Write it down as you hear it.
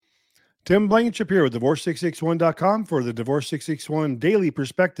Tim Blankenship here with Divorce661.com for the Divorce661 Daily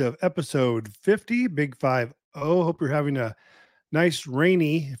Perspective, episode 50, Big 50. Hope you're having a nice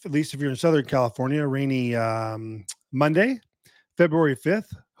rainy, at least if you're in Southern California, rainy Monday, February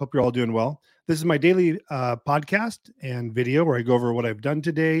 5th. Hope you're all doing well. This is my daily podcast and video where I go over what I've done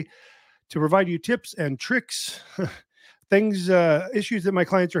today to provide you tips and tricks, things, issues that my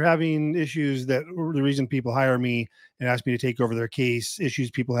clients are having, issues that are the reason people hire me and ask me to take over their case, issues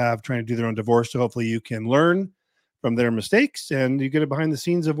people have trying to do their own divorce. So hopefully you can learn from their mistakes and you get it behind the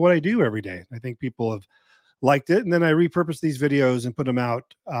scenes of what I do every day. I think people have liked it. And then I repurpose these videos and put them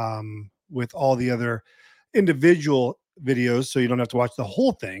out with all the other individual videos. So you don't have to watch the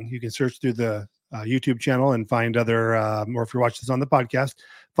whole thing. You can search through the YouTube channel and find other, or if you're watching this on the podcast,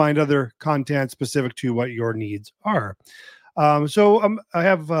 find other content specific to what your needs are. So I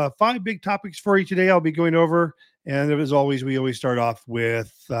have 5 big topics for you today. I'll be going over, and as always, we always start off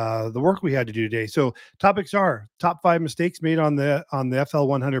with the work we had to do today. So topics are top 5 mistakes made on the FL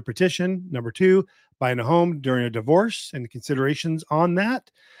 100 petition. Number 2, buying a home during a divorce and considerations on that.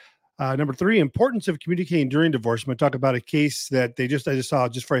 Number 3, importance of communicating during divorce. I'm going to talk about a case that I just saw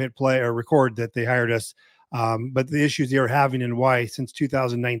just before I hit play or record that they hired us. But the issues they are having and why since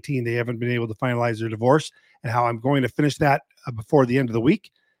 2019 they haven't been able to finalize their divorce, and how I'm going to finish that before the end of the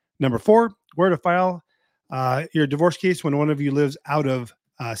week. Number 4, where to file your divorce case when one of you lives out of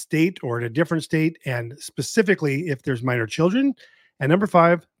state or in a different state, and specifically if there's minor children. And number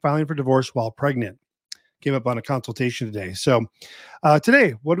 5, filing for divorce while pregnant. Came up on a consultation today. So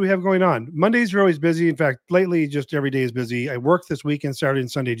today, what do we have going on? Mondays are always busy. In fact, lately, just every day is busy. I worked this weekend, Saturday and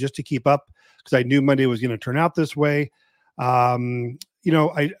Sunday, just to keep up because I knew Monday was going to turn out this way. I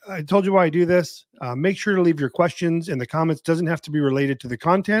told you why I do this. Make sure to leave your questions in the comments. Doesn't have to be related to the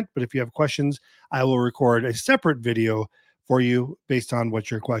content, but if you have questions, I will record a separate video for you based on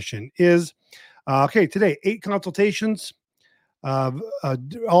what your question is. Okay, today, 8 consultations.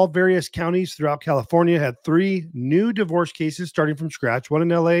 All various counties throughout California had 3 new divorce cases starting from scratch, one in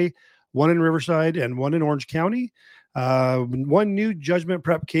LA, one in Riverside, and one in Orange County. 1 new judgment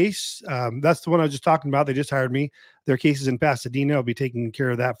prep case. That's the one I was just talking about. They just hired me. Their case is in Pasadena. I'll be taking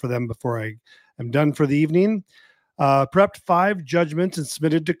care of that for them before I am done for the evening. Prepped 5 judgments and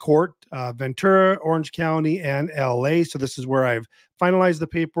submitted to court, Ventura, Orange County, and LA. So this is where I've finalized the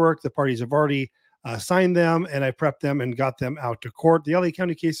paperwork. The parties have already signed them, and I prepped them and got them out to court. The LA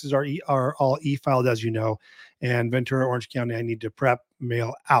County cases are all e-filed, as you know, and Ventura, Orange County, I need to prep,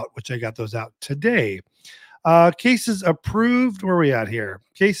 mail out, which I got those out today. Cases approved. Where are we at here?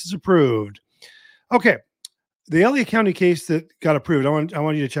 Cases approved. Okay. The LA County case that got approved, I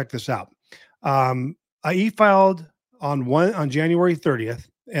want you to check this out. I e-filed on January 30th,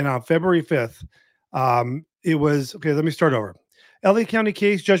 and on February 5th, it was, okay, let me start over. LA County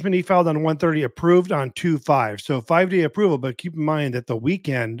case, judgment e-filed on 1/30, approved on 2/5. So 5-day approval, but keep in mind that the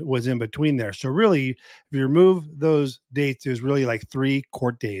weekend was in between there. So really, if you remove those dates, it was really like 3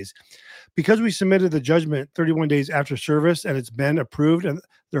 court days. Because we submitted the judgment 31 days after service and it's been approved, and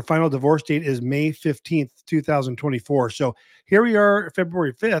their final divorce date is May 15th, 2024. So here we are,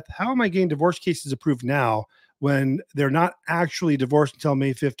 February 5th. How am I getting divorce cases approved now when they're not actually divorced until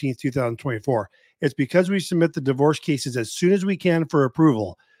May 15th, 2024? It's because we submit the divorce cases as soon as we can for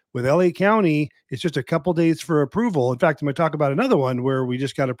approval. With LA County, it's just a couple days for approval. In fact, I'm going to talk about another one where we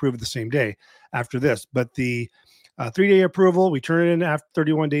just got approved the same day after this. But the 3-day approval, we turn it in after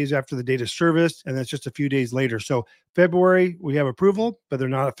 31 days after the date of service, and that's just a few days later. So February, we have approval, but they're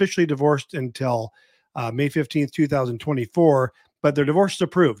not officially divorced until May 15th, 2024. But their divorce is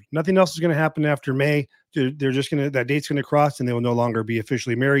approved. Nothing else is going to happen after May. They're just going to, that date's going to cross and they will no longer be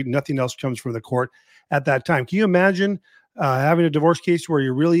officially married. Nothing else comes from the court at that time. Can you imagine having a divorce case where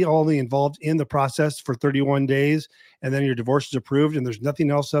you're really only involved in the process for 31 days and then your divorce is approved and there's nothing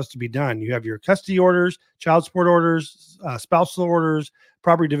else to be done? You have your custody orders, child support orders, spousal orders,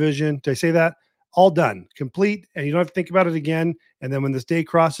 property division. Did I say that? All done, complete, and you don't have to think about it again. And then when this day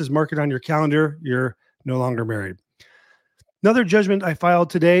crosses, mark it on your calendar, you're no longer married. Another judgment I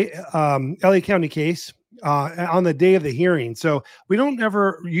filed today, LA County case on the day of the hearing. So we don't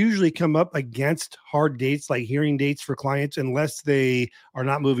ever usually come up against hard dates like hearing dates for clients unless they are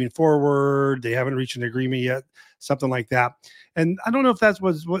not moving forward, they haven't reached an agreement yet, something like that. And I don't know if that's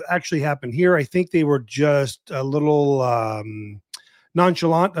what actually happened here. I think they were just a little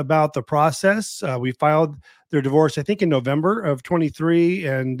nonchalant about the process. We filed their divorce, I think, in November of 23,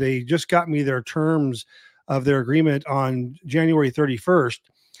 and they just got me their terms of their agreement on January 31st.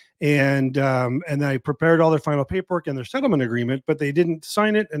 And I prepared all their final paperwork and their settlement agreement, but they didn't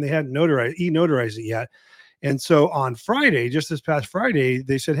sign it and they hadn't notarized it yet. And so on Friday, just this past Friday,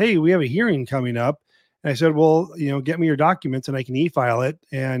 they said, "Hey, we have a hearing coming up." And I said, "Well, get me your documents and I can e-file it,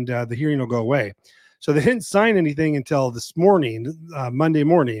 and the hearing will go away." So they didn't sign anything until this morning, Monday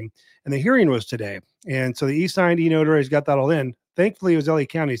morning, and the hearing was today. And so the e-signed, e-notarized, got that all in. Thankfully, it was LA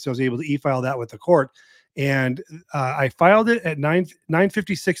County, so I was able to e-file that with the court. And I filed it at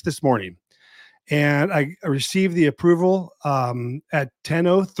 9:56 this morning, and I received the approval at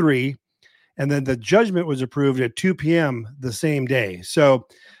 10:03, and then the judgment was approved at 2 p.m. the same day. So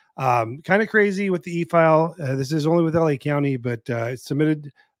kind of crazy with the e-file. This is only with LA County, but it's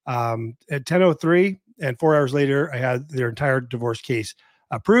submitted at 10:03, and 4 hours later, I had their entire divorce case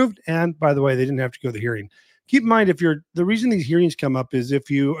approved. And by the way, they didn't have to go to the hearing. Keep in mind, the reason these hearings come up is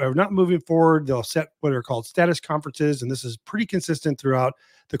if you are not moving forward, they'll set what are called status conferences. And this is pretty consistent throughout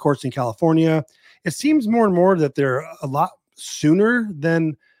the courts in California. It seems more and more that they're a lot sooner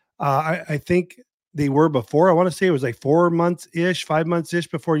than I think they were before. I want to say it was like 4 months ish, 5 months ish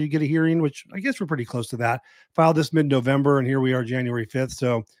before you get a hearing, which I guess we're pretty close to that. Filed this mid-November, and here we are January 5th.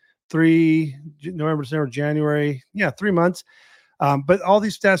 So November, December, January. Yeah, 3 months. But all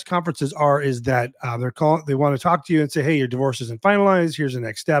these status conferences is that they want to talk to you and say, "Hey, your divorce isn't finalized. Here's the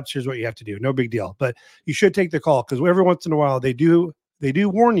next steps. Here's what you have to do." No big deal. But you should take the call, because every once in a while they do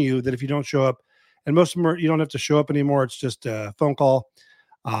warn you that if you don't show up, and most of them you don't have to show up anymore. It's just a phone call.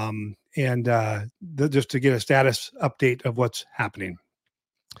 Just to get a status update of what's happening.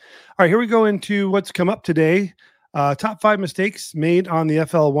 All right, here we go into what's come up today. Top 5 mistakes made on the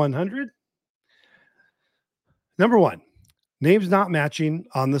FL 100. Number 1, names not matching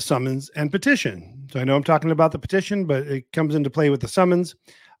on the summons and petition. So I know I'm talking about the petition, but it comes into play with the summons.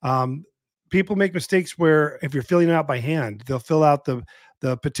 People make mistakes where if you're filling it out by hand, they'll fill out the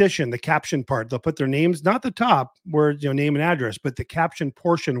petition, the caption part. They'll put their names, not the top where, name and address, but the caption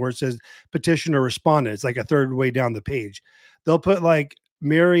portion where it says petition or respondent. It's like a third way down the page. They'll put like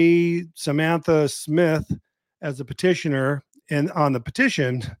Mary Samantha Smith as the petitioner and on the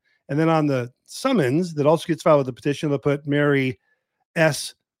petition. And then on the summons that also gets filed with the petition, they'll put Mary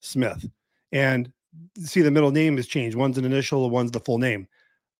S. Smith. And see, the middle name is changed. One's an initial, one's the full name.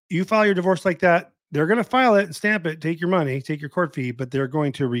 You file your divorce like that, they're going to file it and stamp it, take your money, take your court fee, but they're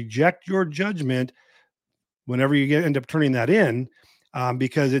going to reject your judgment whenever you end up turning that in,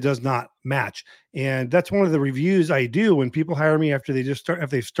 because it does not match. And that's one of the reviews I do when people hire me after if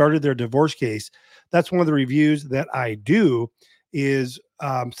they've started their divorce case. That's one of the reviews that I do is,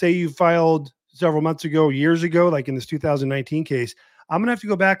 say you filed several months ago, years ago, like in this 2019 case, I'm going to have to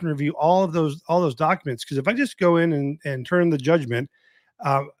go back and review all those documents. Because if I just go in and turn the judgment,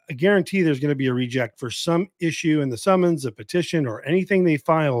 I guarantee there's going to be a reject for some issue in the summons, the petition, or anything they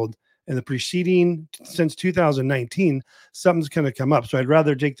filed in the preceding since 2019. Something's going to come up. So I'd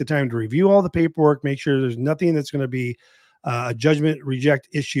rather take the time to review all the paperwork, make sure there's nothing that's going to be a judgment reject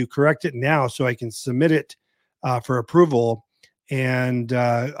issue, correct it now so I can submit it for approval. And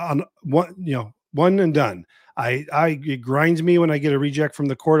on one and done. It grinds me when I get a reject from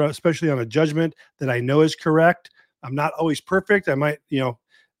the court, especially on a judgment that I know is correct. I'm not always perfect. I might,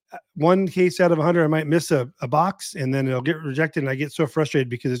 one case out of 100, I might miss a box and then it'll get rejected. And I get so frustrated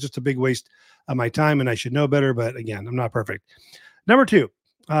because it's just a big waste of my time and I should know better. But again, I'm not perfect. Number 2,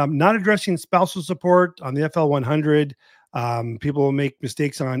 not addressing spousal support on the FL 100. People will make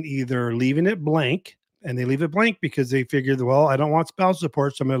mistakes on either leaving it blank, and they leave it blank because they figured, well, I don't want spousal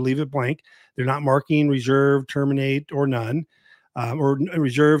support, so I'm going to leave it blank. They're not marking reserve, terminate, or none. Or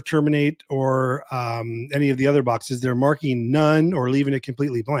reserve, terminate, or any of the other boxes. They're marking none or leaving it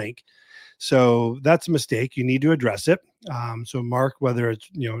completely blank. So that's a mistake. You need to address it. So mark whether it's,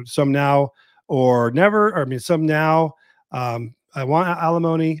 some now or never, or some now. I want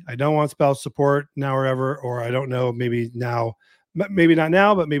alimony. I don't want spouse support now or ever, or I don't know, maybe now, maybe not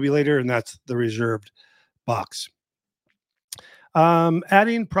now, but maybe later. And that's the reserved box.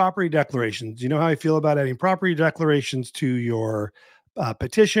 Adding property declarations. You know how I feel about adding property declarations to your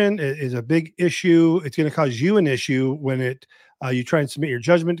petition. It is a big issue. It's going to cause you an issue when you try and submit your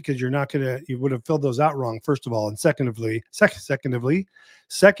judgment, because you would have filled those out wrong, first of all. And secondly,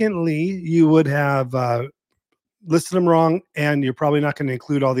 you would have listed them wrong, and you're probably not going to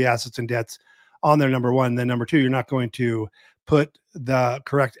include all the assets and debts on there, number 1. Then number 2, you're not going to put the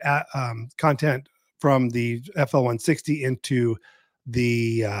correct content from the FL 160 into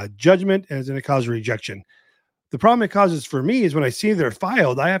the judgment, and it's going to cause a rejection. The problem it causes for me is when I see they're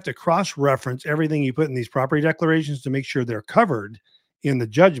filed, I have to cross-reference everything you put in these property declarations to make sure they're covered in the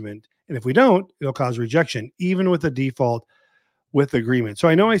judgment. And if we don't, it'll cause rejection, even with a default with agreement. So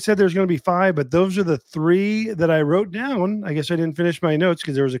I know I said there's going to be 5, but those are the 3 that I wrote down. I guess I didn't finish my notes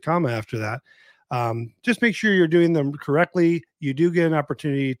because there was a comma after that. Just make sure you're doing them correctly. You do get an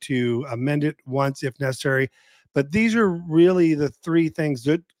opportunity to amend it once if necessary. But these are really the three things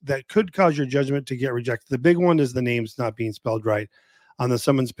that could cause your judgment to get rejected. The big one is the names not being spelled right on the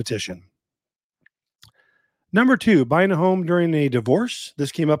summons petition. Number two, buying a home during a divorce.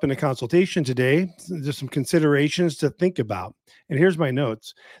 This came up in a consultation today. Just some considerations to think about. And here's my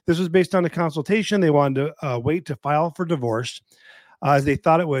notes. This was based on a consultation. They wanted to wait to file for divorce as they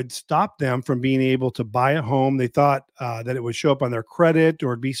thought it would stop them from being able to buy a home. They thought that it would show up on their credit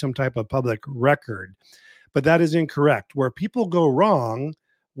or be some type of public record. But that is incorrect. Where people go wrong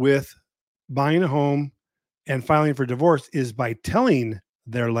with buying a home and filing for divorce is by telling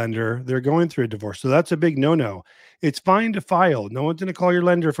their lender they're going through a divorce. So that's a big no-no. It's fine to file. No one's going to call your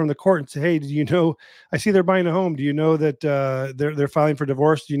lender from the court and say, "Hey, did you know? I see they're buying a home. Do you know that they're filing for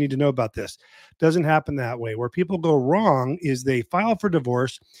divorce? Do you need to know about this?" Doesn't happen that way. Where people go wrong is they file for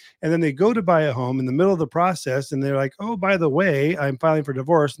divorce and then they go to buy a home in the middle of the process and they're like, "Oh, by the way, I'm filing for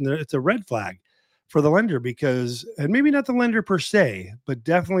divorce," and it's a red flag for the lender because, and maybe not the lender per se, but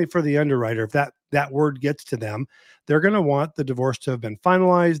definitely for the underwriter, if that word gets to them, they're going to want the divorce to have been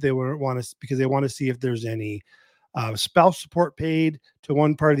finalized. They want to, because they want to see if there's any spouse support paid to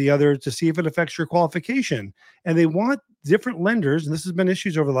one part or the other to see if it affects your qualification. And they want different lenders, and this has been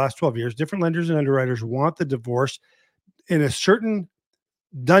issues over the last 12 years, different lenders and underwriters want the divorce in a certain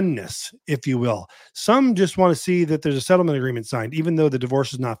doneness, if you will. Some just want to see that there's a settlement agreement signed, even though the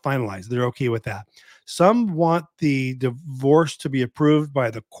divorce is not finalized. They're okay with that. Some want the divorce to be approved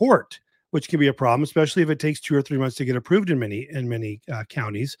by the court, which can be a problem, especially if it takes 2 or 3 months to get approved in many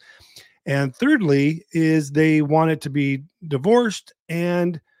counties. And thirdly, is they want it to be divorced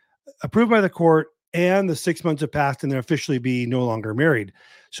and approved by the court, and the 6 months have passed, and they're officially be no longer married.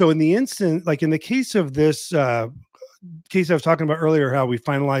 So in the instant, like in the case of this case I was talking about earlier, how we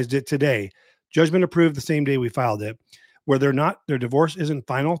finalized it today, judgment approved the same day we filed it, where their divorce isn't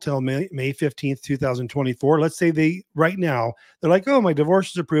final till May 15th, 2024. Let's say right now, they're like, "Oh, my divorce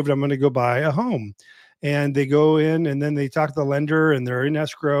is approved. I'm going to go buy a home." And they go in and then they talk to the lender and they're in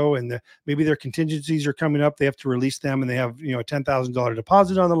escrow and maybe their contingencies are coming up. They have to release them and they have, a $10,000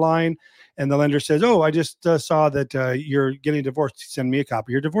 deposit on the line. And the lender says, "Oh, I just saw that you're getting divorced. Send me a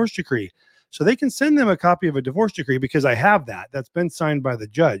copy of your divorce decree." So they can send them a copy of a divorce decree because I have that's been signed by the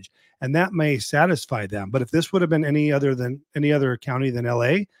judge, and that may satisfy them. But if this would have been any other county than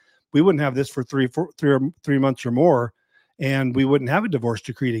LA, we wouldn't have this for 3 months or more, and we wouldn't have a divorce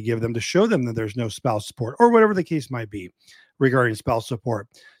decree to give them to show them that there's no spouse support or whatever the case might be regarding spouse support.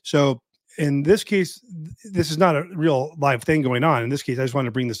 So in this case, this is not a real live thing going on. In this case, I just want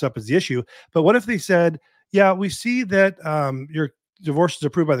to bring this up as the issue. But what if they said, "Yeah, we see that your divorce is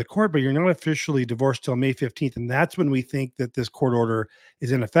approved by the court, but you're not officially divorced till May 15th. And that's when we think that this court order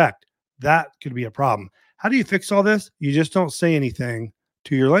is in effect." That could be a problem. How do you fix all this? You just don't say anything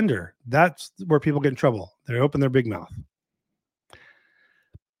to your lender. That's where people get in trouble. They open their big mouth.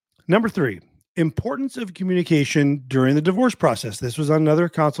 Number three, importance of communication during the divorce process. This was another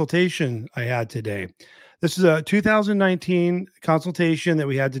consultation I had today. This is a 2019 consultation that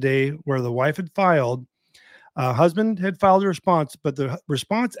we had today where the wife had filed. Husband had filed a response, but the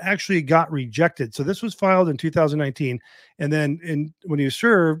response actually got rejected. So this was filed in 2019. And then when he was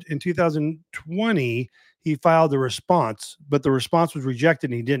served in 2020, he filed a response, but the response was rejected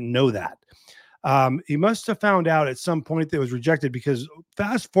and he didn't know that. He must have found out at some point that it was rejected because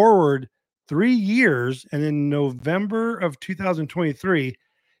fast forward 3 years and in November of 2023,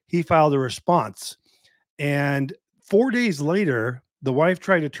 he filed a response. And 4 days later, the wife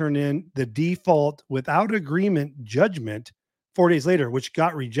tried to turn in the default without agreement judgment 4 days later, which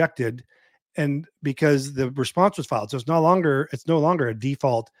got rejected. And because the response was filed, so it's no longer a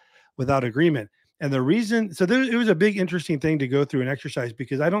default without agreement. And the reason, so it was a big, interesting thing to go through an exercise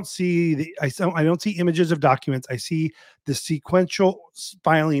because I don't see images of documents. I see the sequential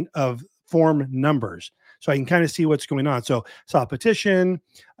filing of form numbers. So I can kind of see what's going on. So saw a petition,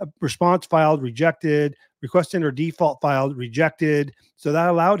 a response filed, rejected, request enter default filed, rejected. So that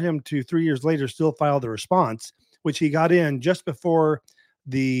allowed him to 3 years later still file the response, which he got in just before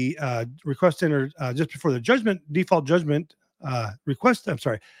the request enter, just before the default judgment request. I'm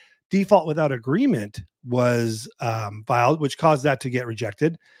sorry, default without agreement was filed, which caused that to get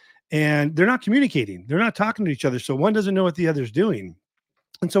rejected. And they're not communicating. They're not talking to each other. So one doesn't know what the other's doing.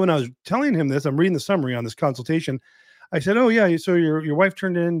 And so when I was telling him this, I'm reading the summary on this consultation. I said, "Oh yeah, so your wife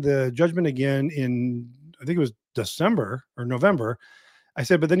turned in the judgment again in, I think it was December or November." I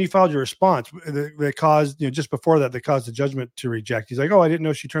said, "But then you filed your response that caused, just before that caused the judgment to reject." He's like, "Oh, I didn't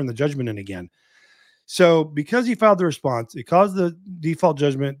know she turned the judgment in again." So because he filed the response, it caused the default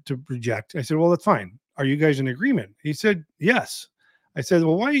judgment to reject. I said, well, that's fine. Are you guys in agreement? He said, yes. I said,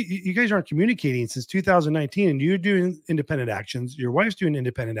 well, why you guys aren't communicating since 2019 and you're doing independent actions. Your wife's doing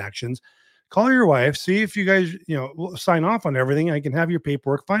independent actions. Call your wife, see if you guys, will sign off on everything. I can have your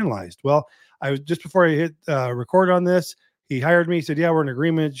paperwork finalized. Well, I was just before I hit record on this, he hired me. He said, yeah, we're in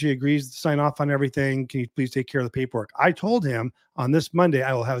agreement. She agrees to sign off on everything. Can you please take care of the paperwork? I told him on this Monday,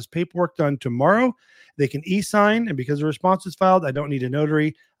 I will have his paperwork done tomorrow. They can e-sign, and because the response is filed, I don't need a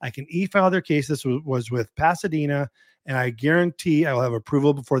notary. I can e-file their case. This was with Pasadena, and I guarantee I will have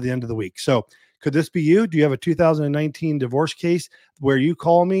approval before the end of the week. So could this be you? Do you have a 2019 divorce case where you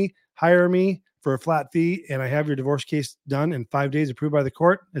call me, hire me for a flat fee, and I have your divorce case done in 5 days, approved by the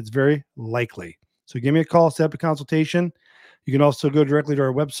court? It's very likely. So give me a call, set up a consultation. You can also go directly to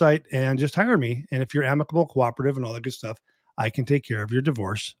our website and just hire me. And if you're amicable, cooperative, and all that good stuff, I can take care of your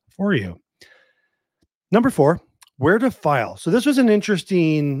divorce for you. Number 4, where to file. So this was an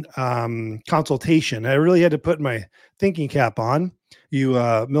interesting consultation. I really had to put my thinking cap on. You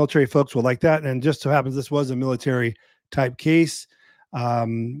military folks will like that. And just so happens this was a military type case.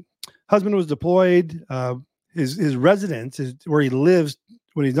 Husband was deployed. His residence is where he lives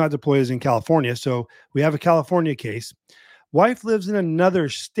when he's not deployed is in California. So we have a California case. Wife lives in another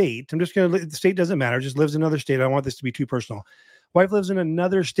state. I'm just going to, the state doesn't matter. Just lives in another state. I don't want this to be too personal. Wife lives in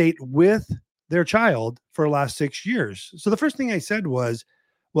another state with their child for the last 6 years. So the first thing I said was,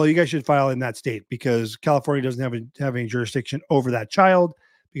 well, you guys should file in that state because California doesn't have any jurisdiction over that child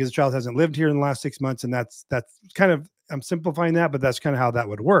because the child hasn't lived here in the last 6 months. And that's kind of, I'm simplifying that, but that's kind of how that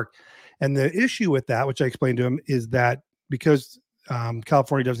would work. And the issue with that, which I explained to him, is that because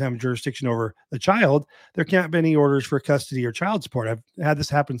California doesn't have jurisdiction over the child, there can't be any orders for custody or child support. I've had this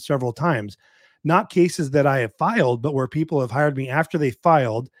happen several times. Not cases that I have filed, but where people have hired me after they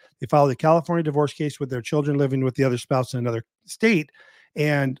filed a California divorce case with their children living with the other spouse in another state.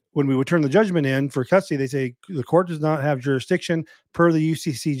 And when we would turn the judgment in for custody, they say the court does not have jurisdiction per the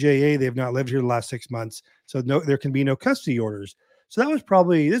UCCJA. They have not lived here the last 6 months. So no, there can be no custody orders. So that was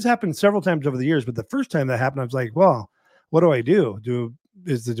this happened several times over the years, but the first time that happened, I was like, well, what do I do?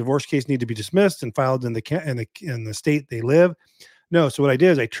 Does the divorce case need to be dismissed and filed in the state they live? No. So what I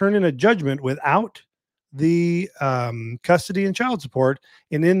did is I turned in a judgment without the custody and child support.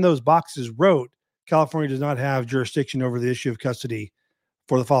 And in those boxes wrote, California does not have jurisdiction over the issue of custody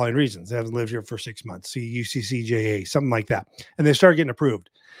for the following reasons. They haven't lived here for 6 months. See UCCJA, something like that. And they started getting approved.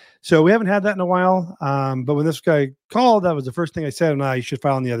 So we haven't had that in a while. But when this guy called, that was the first thing I said, no, you should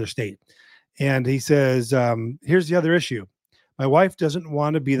file in the other state. And he says, here's the other issue. My wife doesn't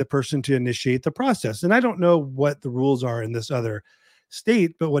want to be the person to initiate the process. And I don't know what the rules are in this other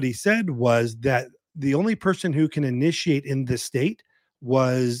state, but what he said was that the only person who can initiate in this state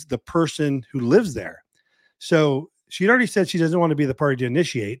was the person who lives there. So she'd already said she doesn't want to be the party to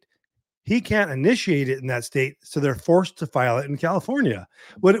initiate. He can't initiate it in that state, so they're forced to file it in California.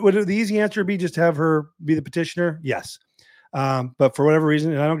 Would the easy answer be just have her be the petitioner? Yes. But for whatever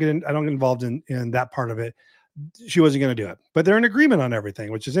reason, and I don't get involved in that part of it, she wasn't going to do it. But they're in agreement on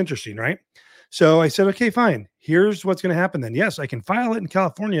everything, which is interesting, right? So I said, okay, fine. Here's what's going to happen then. Yes, I can file it in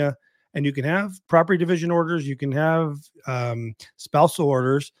California, and you can have property division orders, you can have spousal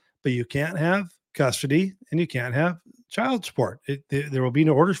orders, but you can't have custody and you can't have child support. There will be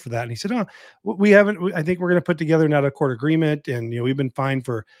no orders for that. And he said, oh, we haven't, I think we're going to put together an out of court agreement. And, we've been fine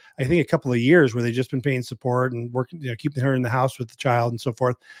for, I think, a couple of years where they've just been paying support and working, keeping her in the house with the child and so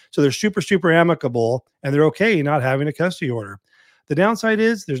forth. So they're super, super amicable and they're okay not having a custody order. The downside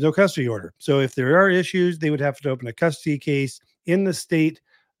is there's no custody order. So if there are issues, they would have to open a custody case in the state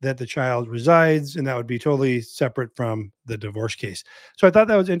that the child resides, and that would be totally separate from the divorce case. So I thought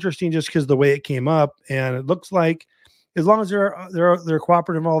that was interesting just because the way it came up, and it looks like as long as they're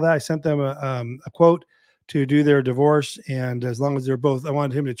cooperative and all that, I sent them a quote to do their divorce, and as long as they're both, I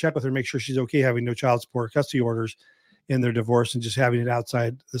wanted him to check with her, make sure she's okay having no child support custody orders in their divorce and just having it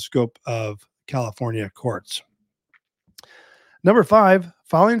outside the scope of California courts. Number 5,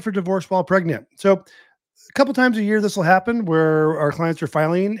 filing for divorce while pregnant. So a couple times a year, this will happen where our clients are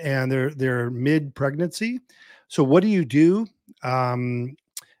filing and they're mid-pregnancy. So what do you do?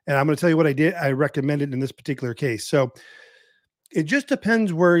 And I'm going to tell you what I did. I recommended in this particular case. So it just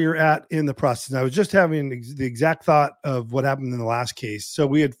depends where you're at in the process. And I was just having the exact thought of what happened in the last case. So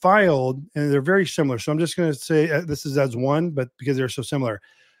we had filed, and they're very similar. So I'm just going to say this is as one, but because they're so similar.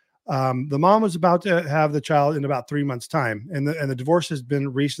 The mom was about to have the child in about 3 months' time, and the divorce has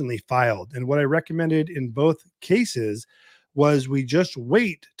been recently filed. And what I recommended in both cases was we just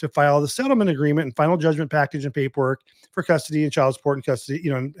wait to file the settlement agreement and final judgment package and paperwork for custody and child support and custody,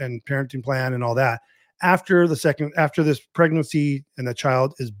 and parenting plan and all that. after this pregnancy and the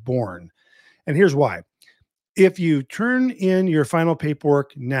child is born. And here's why. If you turn in your final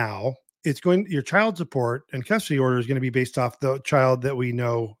paperwork now, your child support and custody order is going to be based off the child that we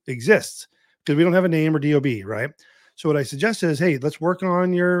know exists, because we don't have a name or DOB, right? So what I suggest is, hey, let's work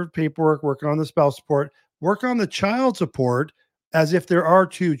on your paperwork, work on the spouse support, work on the child support as if there are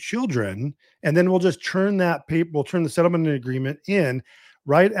two children, and then we'll just we'll turn the settlement agreement in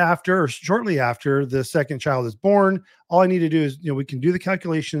right after or shortly after the second child is born. All I need to do is, we can do the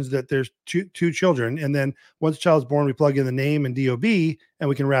calculations that there's two children, and then once the child is born, we plug in the name and DOB, and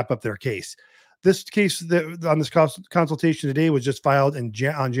we can wrap up their case. This case that on this consultation today was just filed on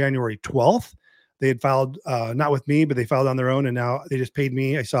January 12th. They had filed, not with me, but they filed on their own, and now they just paid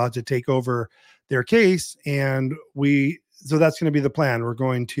me, I saw, to take over their case. And so that's going to be the plan. We're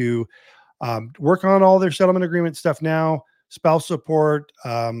going to work on all their settlement agreement stuff now, spouse support,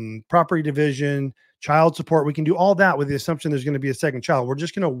 property division, child support. We can do all that with the assumption there's going to be a second child. We're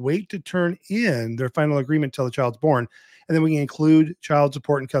just going to wait to turn in their final agreement till the child's born, and then we can include child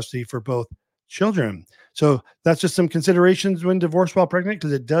support and custody for both children. So that's just some considerations when divorced while pregnant,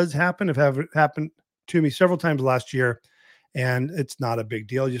 because it does happen. It happened to me several times last year, and it's not a big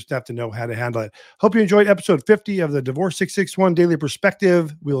deal. You just have to know how to handle it. Hope you enjoyed episode 50 of the Divorce 661 Daily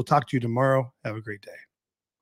Perspective. We will talk to you tomorrow. Have a great day.